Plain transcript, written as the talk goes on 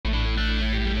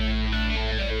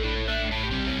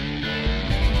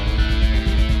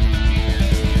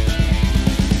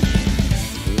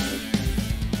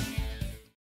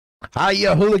How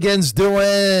you hooligans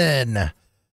doing?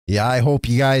 Yeah, I hope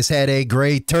you guys had a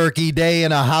great turkey day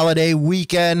and a holiday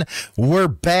weekend. We're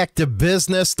back to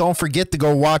business. Don't forget to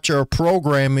go watch our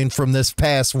programming from this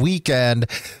past weekend.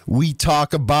 We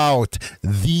talk about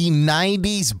the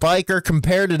 90s biker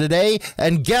compared to today.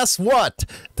 And guess what?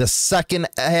 The second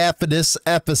half of this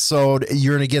episode,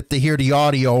 you're going to get to hear the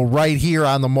audio right here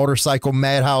on the Motorcycle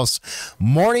Madhouse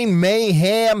Morning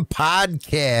Mayhem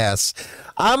podcast.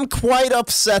 I'm quite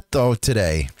upset, though,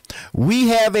 today. We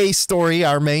have a story,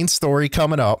 our main story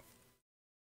coming up,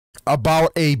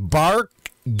 about a bar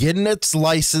getting its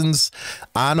license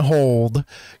on hold,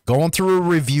 going through a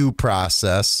review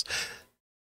process.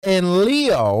 And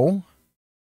Leo,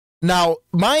 now,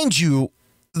 mind you,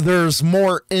 there's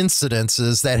more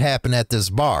incidences that happen at this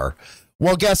bar.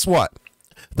 Well, guess what?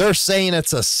 They're saying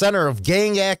it's a center of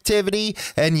gang activity,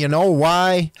 and you know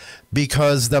why?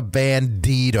 Because the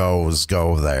Bandidos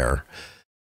go there.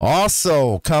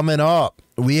 Also, coming up,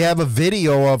 we have a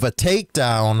video of a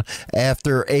takedown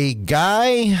after a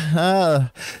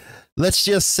guy, let's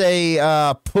just say,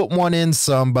 put one in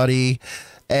somebody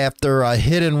after a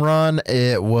hit and run.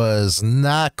 It was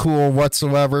not cool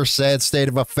whatsoever. Sad state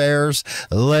of affairs.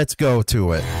 Let's go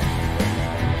to it.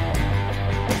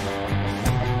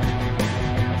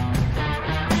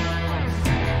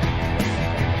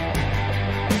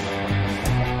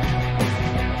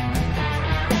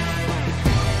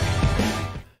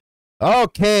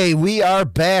 Okay, we are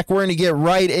back. We're going to get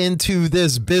right into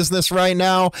this business right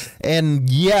now. And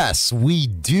yes, we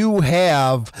do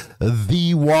have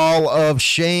the wall of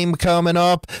shame coming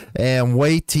up. And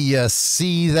wait till you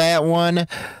see that one.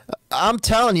 I'm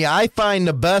telling you, I find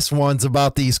the best ones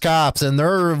about these cops, and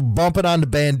they're bumping on the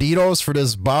Bandidos for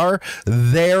this bar.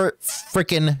 They're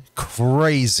freaking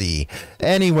crazy.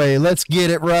 Anyway, let's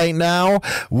get it right now.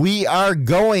 We are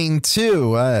going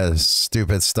to,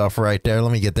 stupid stuff right there.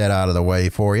 Let me get that out of the way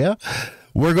for you.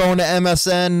 We're going to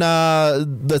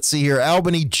MSN, let's see here,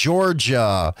 Albany,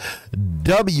 Georgia,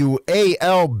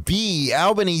 WALB,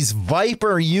 Albany's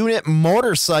Viper Unit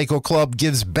Motorcycle Club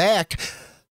gives back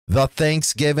the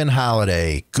Thanksgiving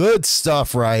holiday. Good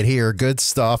stuff right here. Good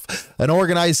stuff. An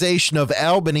organization of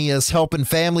Albany is helping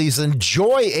families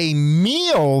enjoy a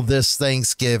meal this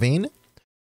Thanksgiving.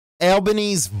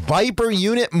 Albany's Viper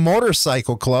Unit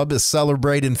Motorcycle Club is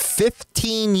celebrating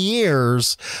 15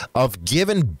 years of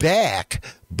giving back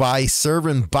by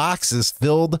serving boxes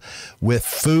filled with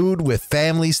food with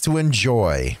families to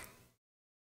enjoy.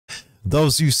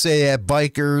 Those who say that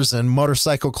bikers and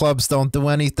motorcycle clubs don't do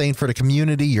anything for the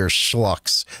community, you're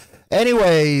schlucks.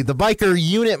 Anyway, the Biker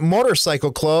Unit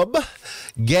Motorcycle Club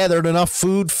gathered enough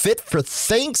food fit for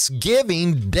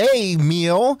Thanksgiving Day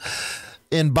meal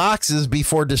in boxes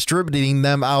before distributing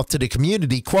them out to the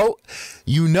community. Quote,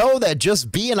 you know that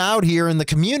just being out here in the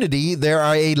community, there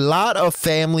are a lot of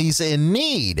families in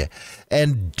need.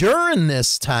 And during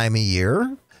this time of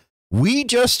year, we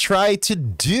just try to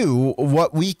do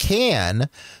what we can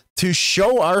to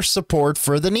show our support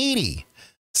for the needy,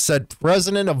 said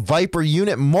President of Viper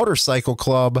Unit Motorcycle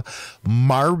Club,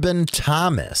 Marvin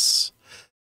Thomas.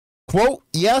 Quote,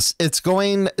 yes,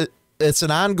 it's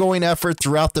an ongoing effort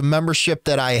throughout the membership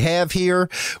that I have here.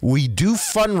 We do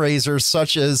fundraisers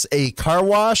such as a car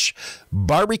wash,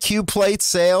 barbecue plate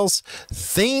sales,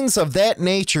 things of that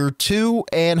nature to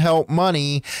and help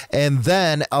money. And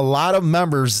then a lot of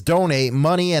members donate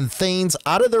money and things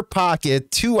out of their pocket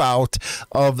to out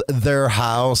of their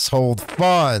household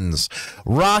funds.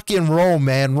 Rock and roll,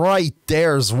 man. Right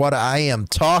there's what I am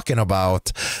talking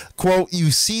about. Quote,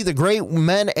 you see the great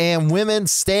men and women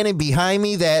standing behind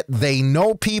me that they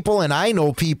know people and I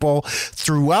know people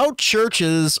throughout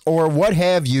churches or what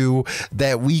have you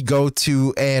that we go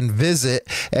to and visit,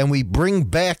 and we bring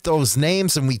back those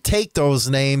names and we take those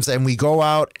names and we go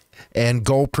out and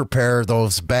go prepare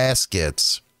those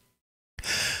baskets.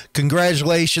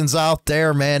 Congratulations out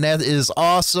there, man. That is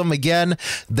awesome. Again,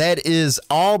 that is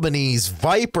Albany's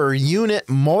Viper Unit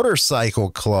Motorcycle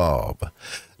Club.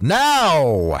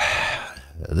 Now,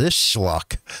 this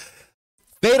schluck.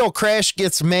 Fatal crash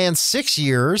gets man 6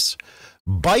 years.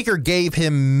 Biker gave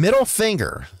him middle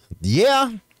finger.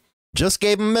 Yeah, just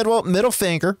gave him middle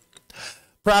finger.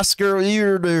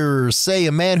 Prosecutors say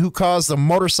a man who caused a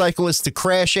motorcyclist to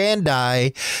crash and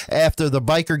die after the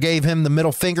biker gave him the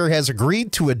middle finger has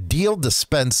agreed to a deal to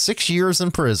spend 6 years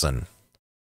in prison.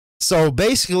 So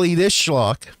basically, this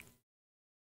schluck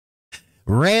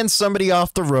ran somebody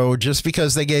off the road just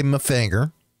because they gave him a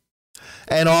finger,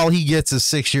 and all he gets is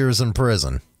 6 years in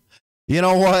prison. You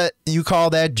know what? You call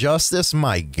that justice?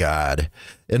 My God.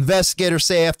 Investigators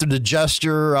say after the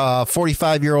gesture,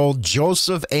 45-year-old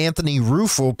Joseph Anthony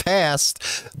Ruffo passed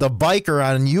the biker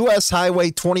on U.S.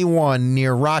 Highway 21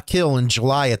 near Rock Hill in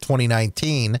July of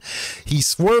 2019. He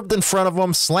swerved in front of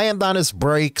him, slammed on his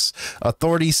brakes.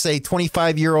 Authorities say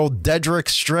 25-year-old Dedrick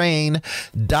Strain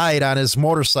died on his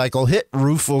motorcycle, hit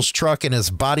Ruffo's truck, and his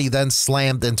body then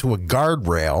slammed into a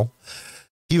guardrail.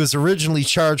 He was originally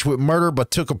charged with murder, but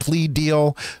took a plea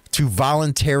deal to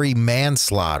voluntary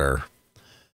manslaughter.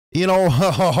 You know,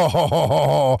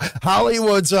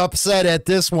 Hollywood's upset at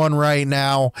this one right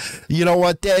now. You know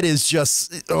what? That is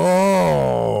just,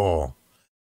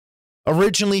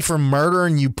 originally for murder,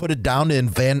 and you put it down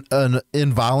to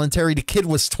involuntary. The kid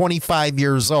was 25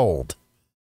 years old.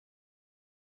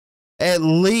 At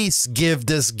least give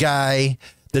this guy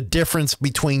the difference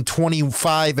between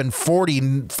 25 and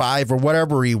 45 or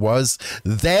whatever he was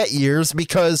that years,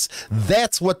 because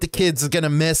that's what the kid's going to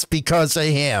miss because of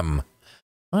him.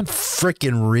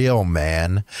 Unfreaking real,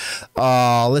 man.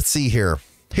 Let's see here.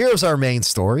 Here's our main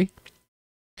story.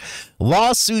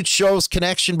 Lawsuit shows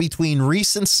connection between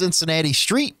recent Cincinnati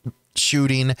street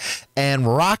shooting and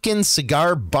Rockin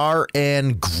Cigar Bar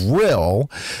and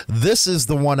Grill. This is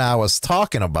the one I was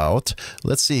talking about.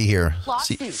 Let's see here.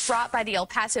 Lawsuit brought by the El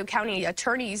Paso County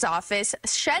Attorney's Office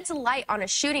sheds light on a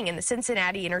shooting in the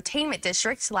Cincinnati Entertainment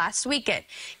District last weekend.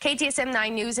 KTSM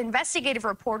 9 News investigative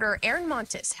reporter Aaron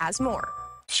Montes has more.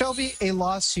 Shelby, a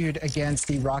lawsuit against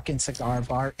the Rockin Cigar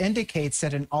Bar indicates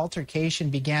that an altercation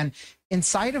began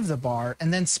inside of the bar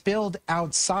and then spilled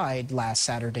outside last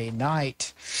Saturday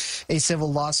night. A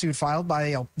civil lawsuit filed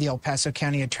by the El Paso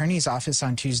County Attorney's Office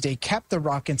on Tuesday kept the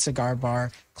Rockin Cigar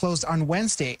Bar closed on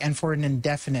Wednesday and for an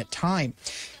indefinite time.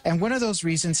 And one of those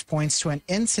reasons points to an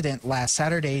incident last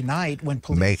Saturday night when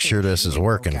police... Make sure this is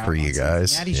working for you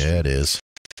guys. Yeah, it is.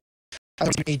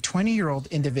 A 20-year-old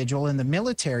individual in the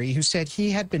military who said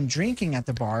he had been drinking at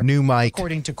the bar. New mic.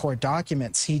 According to court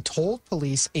documents, he told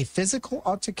police a physical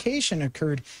altercation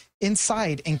occurred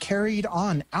inside and carried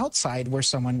on outside where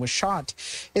someone was shot.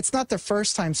 It's not the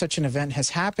first time such an event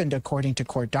has happened, according to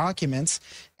court documents,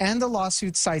 and the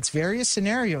lawsuit cites various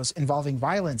scenarios involving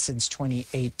violence since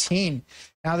 2018.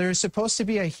 Now, there is supposed to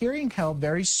be a hearing held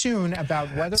very soon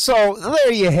about whether... So,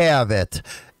 there you have it.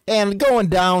 And going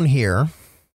down here,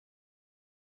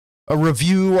 a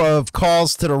review of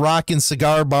calls to the Rockin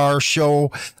Cigar Bar show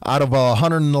out of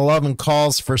 111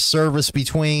 calls for service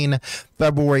between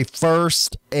February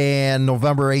 1st and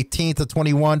November 18th of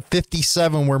 21.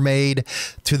 57 were made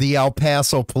to the El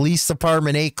Paso Police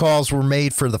Department. 8 calls were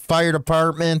made for the fire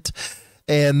department.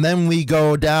 And then we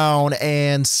go down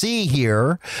and see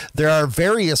here, there are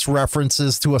various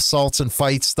references to assaults and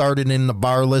fights started in the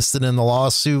bar listed in the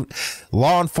lawsuit.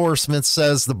 Law enforcement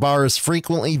says the bar is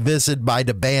frequently visited by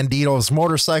the Bandidos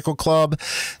motorcycle club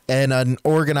and an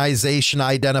organization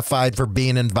identified for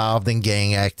being involved in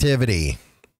gang activity.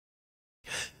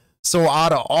 So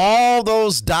out of all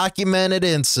those documented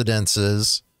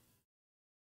incidences,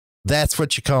 that's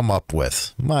what you come up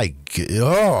with. My God,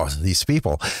 oh, these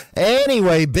people.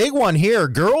 Anyway, big one here.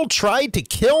 Girl tried to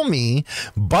kill me.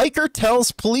 Biker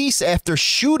tells police after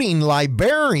shooting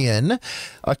librarian,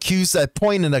 accused of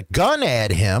pointing a gun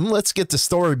at him. Let's get the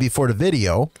story before the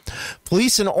video.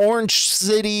 Police in Orange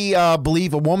City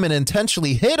believe a woman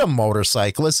intentionally hit a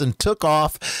motorcyclist and took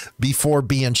off before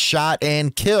being shot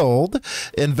and killed.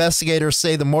 Investigators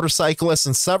say the motorcyclist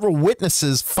and several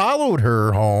witnesses followed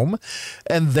her home,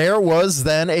 and there was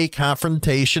then a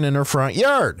confrontation in her front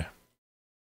yard.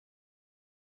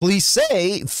 Police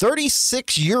say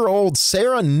 36-year-old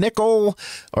Sarah Nicole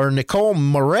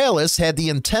Morales had the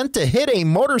intent to hit a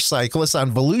motorcyclist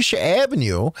on Volusia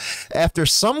Avenue after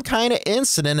some kind of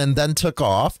incident and then took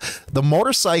off. The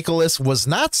motorcyclist was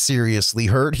not seriously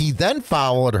hurt. He then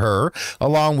followed her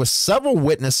along with several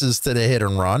witnesses to the hit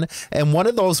and run, and one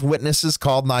of those witnesses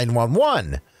called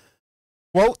 911.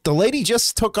 Quote, the lady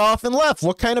just took off and left.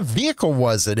 What kind of vehicle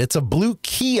was it? It's a blue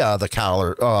Kia, the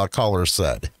caller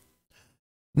said.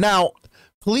 Now,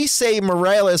 police say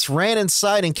Morales ran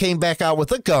inside and came back out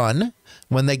with a gun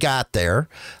when they got there.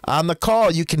 On the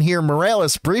call, you can hear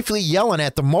Morales briefly yelling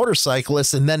at the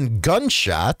motorcyclist and then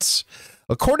gunshots.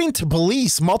 According to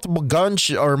police,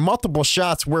 multiple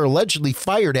shots were allegedly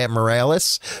fired at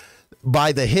Morales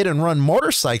by the hit-and-run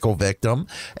motorcycle victim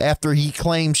after he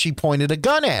claimed she pointed a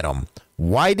gun at him.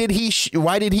 Why did he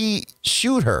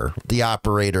shoot her? The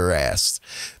operator asked.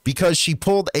 Because she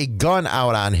pulled a gun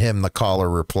out on him, the caller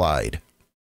replied.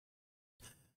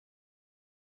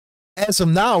 As of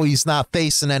now, he's not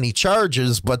facing any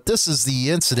charges, but this is the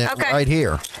incident right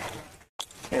here.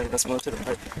 Yeah, let's move to the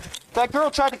right. That girl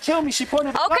tried to kill me. She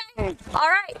pointed a gun at me. All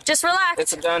right, just relax.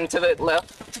 It's a gun to the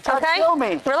left. She tried to kill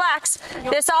me. Relax.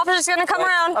 This officer's gonna come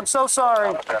around. I'm so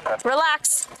sorry.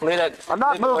 Relax. I'm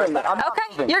not moving. I'm not Okay,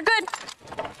 moving. you're good.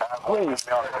 Please.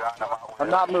 I'm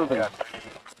not moving.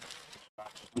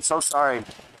 I'm so sorry.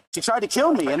 She tried to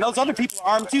kill me, and those other people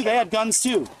are armed too. They had guns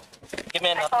too. Give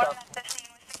me another.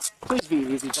 Please be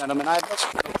easy, gentlemen.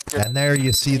 And there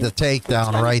you see the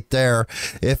takedown right there.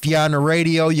 If you're on the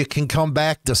radio, you can come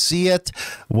back to see it.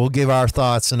 We'll give our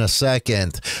thoughts in a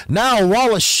second. Now,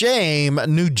 wall of shame,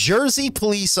 New Jersey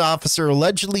police officer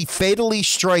allegedly fatally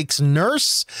strikes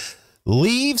nurse,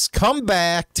 leaves, come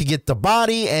back to get the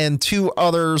body, and 2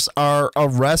 others are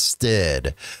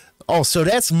arrested. Oh, so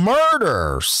that's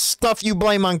murder. Stuff you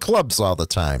blame on clubs all the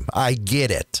time. I get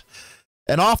it.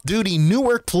 An off-duty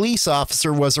Newark police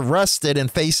officer was arrested and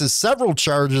faces several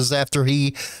charges after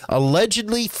he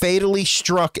allegedly fatally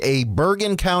struck a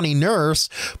Bergen County nurse,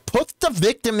 put the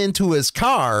victim into his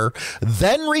car,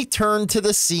 then returned to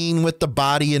the scene with the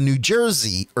body in New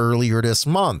Jersey earlier this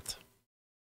month.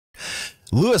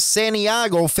 Luis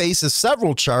Santiago faces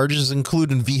several charges,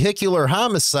 including vehicular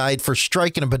homicide for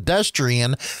striking a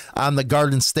pedestrian on the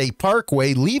Garden State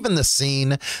Parkway, leaving the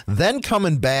scene, then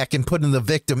coming back and putting the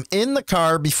victim in the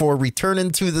car before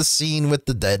returning to the scene with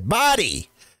the dead body.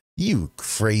 You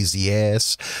crazy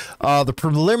ass. The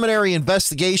preliminary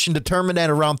investigation determined that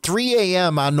around 3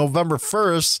 a.m. on November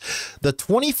 1st, the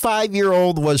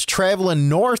 25-year-old was traveling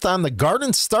north on the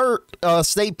Garden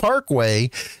State Parkway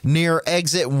near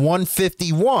exit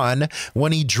 151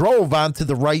 when he drove onto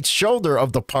the right shoulder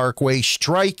of the parkway,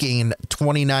 striking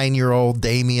 29-year-old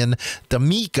Damian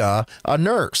D'Amica, a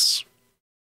nurse.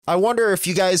 I wonder if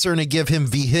you guys are going to give him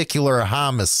vehicular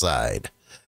homicide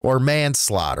or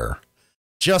manslaughter.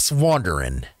 Just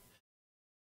wondering.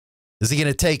 Is he going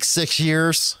to take 6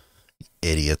 years?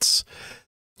 Idiots.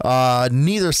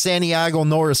 Neither Santiago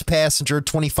nor his passenger,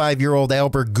 25-year-old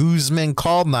Albert Guzman,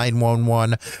 called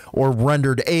 911 or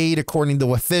rendered aid, according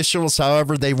to officials.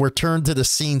 However, they returned to the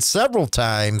scene several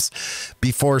times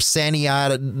before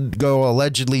Santiago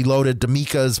allegedly loaded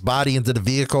D'Amica's body into the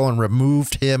vehicle and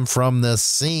removed him from the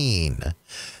scene.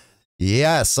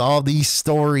 Yes, all these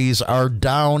stories are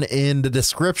down in the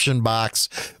description box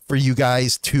for you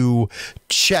guys to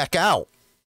check out.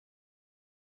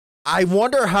 I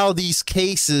wonder how these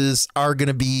cases are going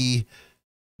to be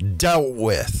dealt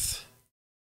with.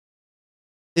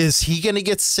 Is he going to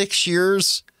get 6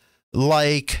 years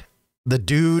like the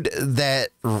dude that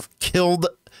killed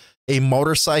a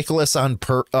motorcyclist on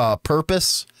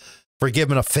purpose for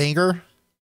giving a finger?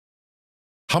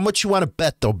 How much you want to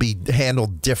bet they'll be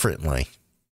handled differently?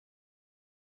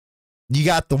 You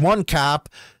got the one cop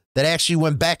that actually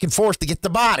went back and forth to get the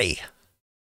body,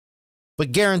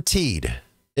 but guaranteed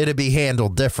it'll be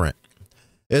handled different.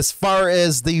 As far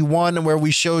as the one where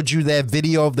we showed you that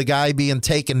video of the guy being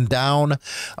taken down,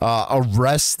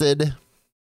 arrested,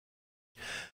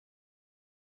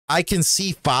 I can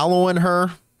see following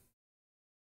her.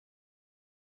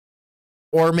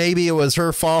 Or maybe it was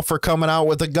her fault for coming out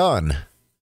with a gun.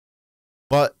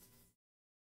 But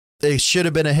it should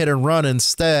have been a hit and run.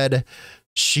 Instead,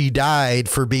 she died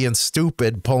for being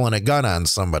stupid, pulling a gun on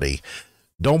somebody.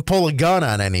 Don't pull a gun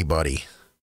on anybody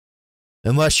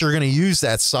unless you're going to use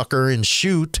that sucker and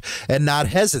shoot and not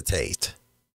hesitate.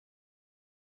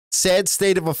 Sad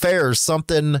state of affairs,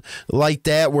 something like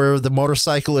that where the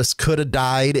motorcyclist could have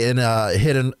died in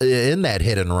that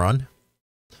hit and run.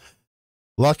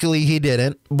 Luckily, he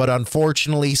didn't, but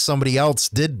unfortunately, somebody else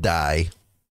did die.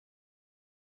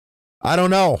 I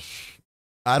don't know.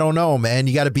 I don't know, man.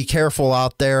 You got to be careful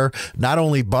out there. Not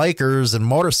only bikers and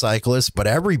motorcyclists, but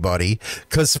everybody,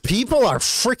 because people are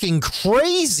freaking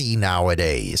crazy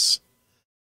nowadays.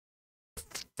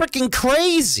 Freaking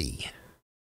crazy.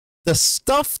 The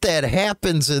stuff that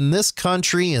happens in this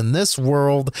country, in this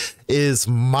world, is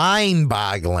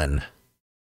mind-boggling.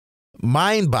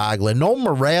 Mind-boggling. No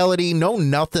morality, no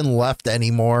nothing left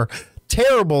anymore.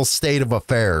 Terrible state of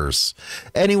affairs.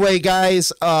 Anyway,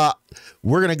 guys,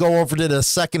 we're going to go over to the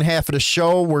second half of the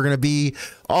show. We're going to be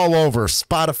all over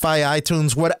Spotify,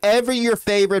 iTunes, whatever your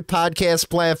favorite podcast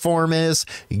platform is,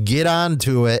 get on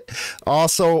to it.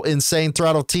 Also, Insane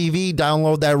Throttle TV,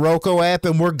 download that Roku app,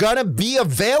 and we're going to be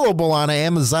available on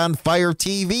Amazon Fire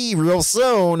TV real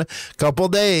soon, couple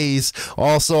days.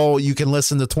 Also, you can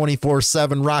listen to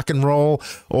 24/7 rock and roll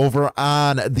over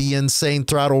on the Insane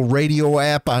Throttle radio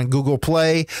app on Google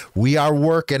Play. We are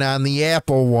working on the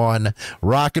Apple one.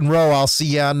 Rock and roll. I'll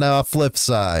see you on the flip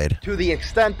side. To the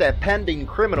extent that pending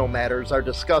criminal matters are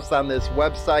discussed on this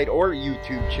website or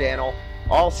YouTube channel,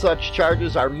 All such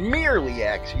charges are merely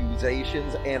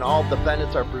accusations, and all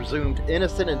defendants are presumed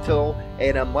innocent until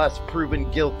and unless proven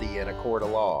guilty in a court of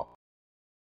law.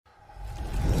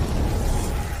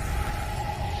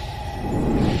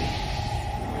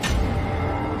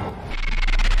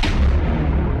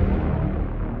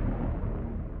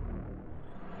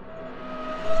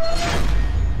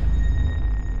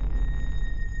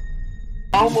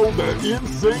 Download that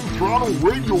insane Throttle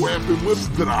radio app and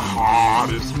listen to the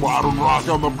hottest modern rock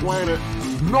on the planet.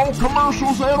 No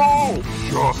commercials at all.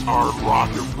 Just hard rock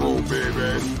and roll,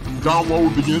 baby.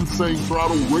 Download the Insane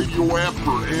Throttle radio app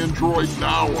for Android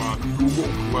now on Google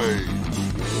Play.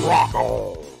 Rock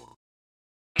on.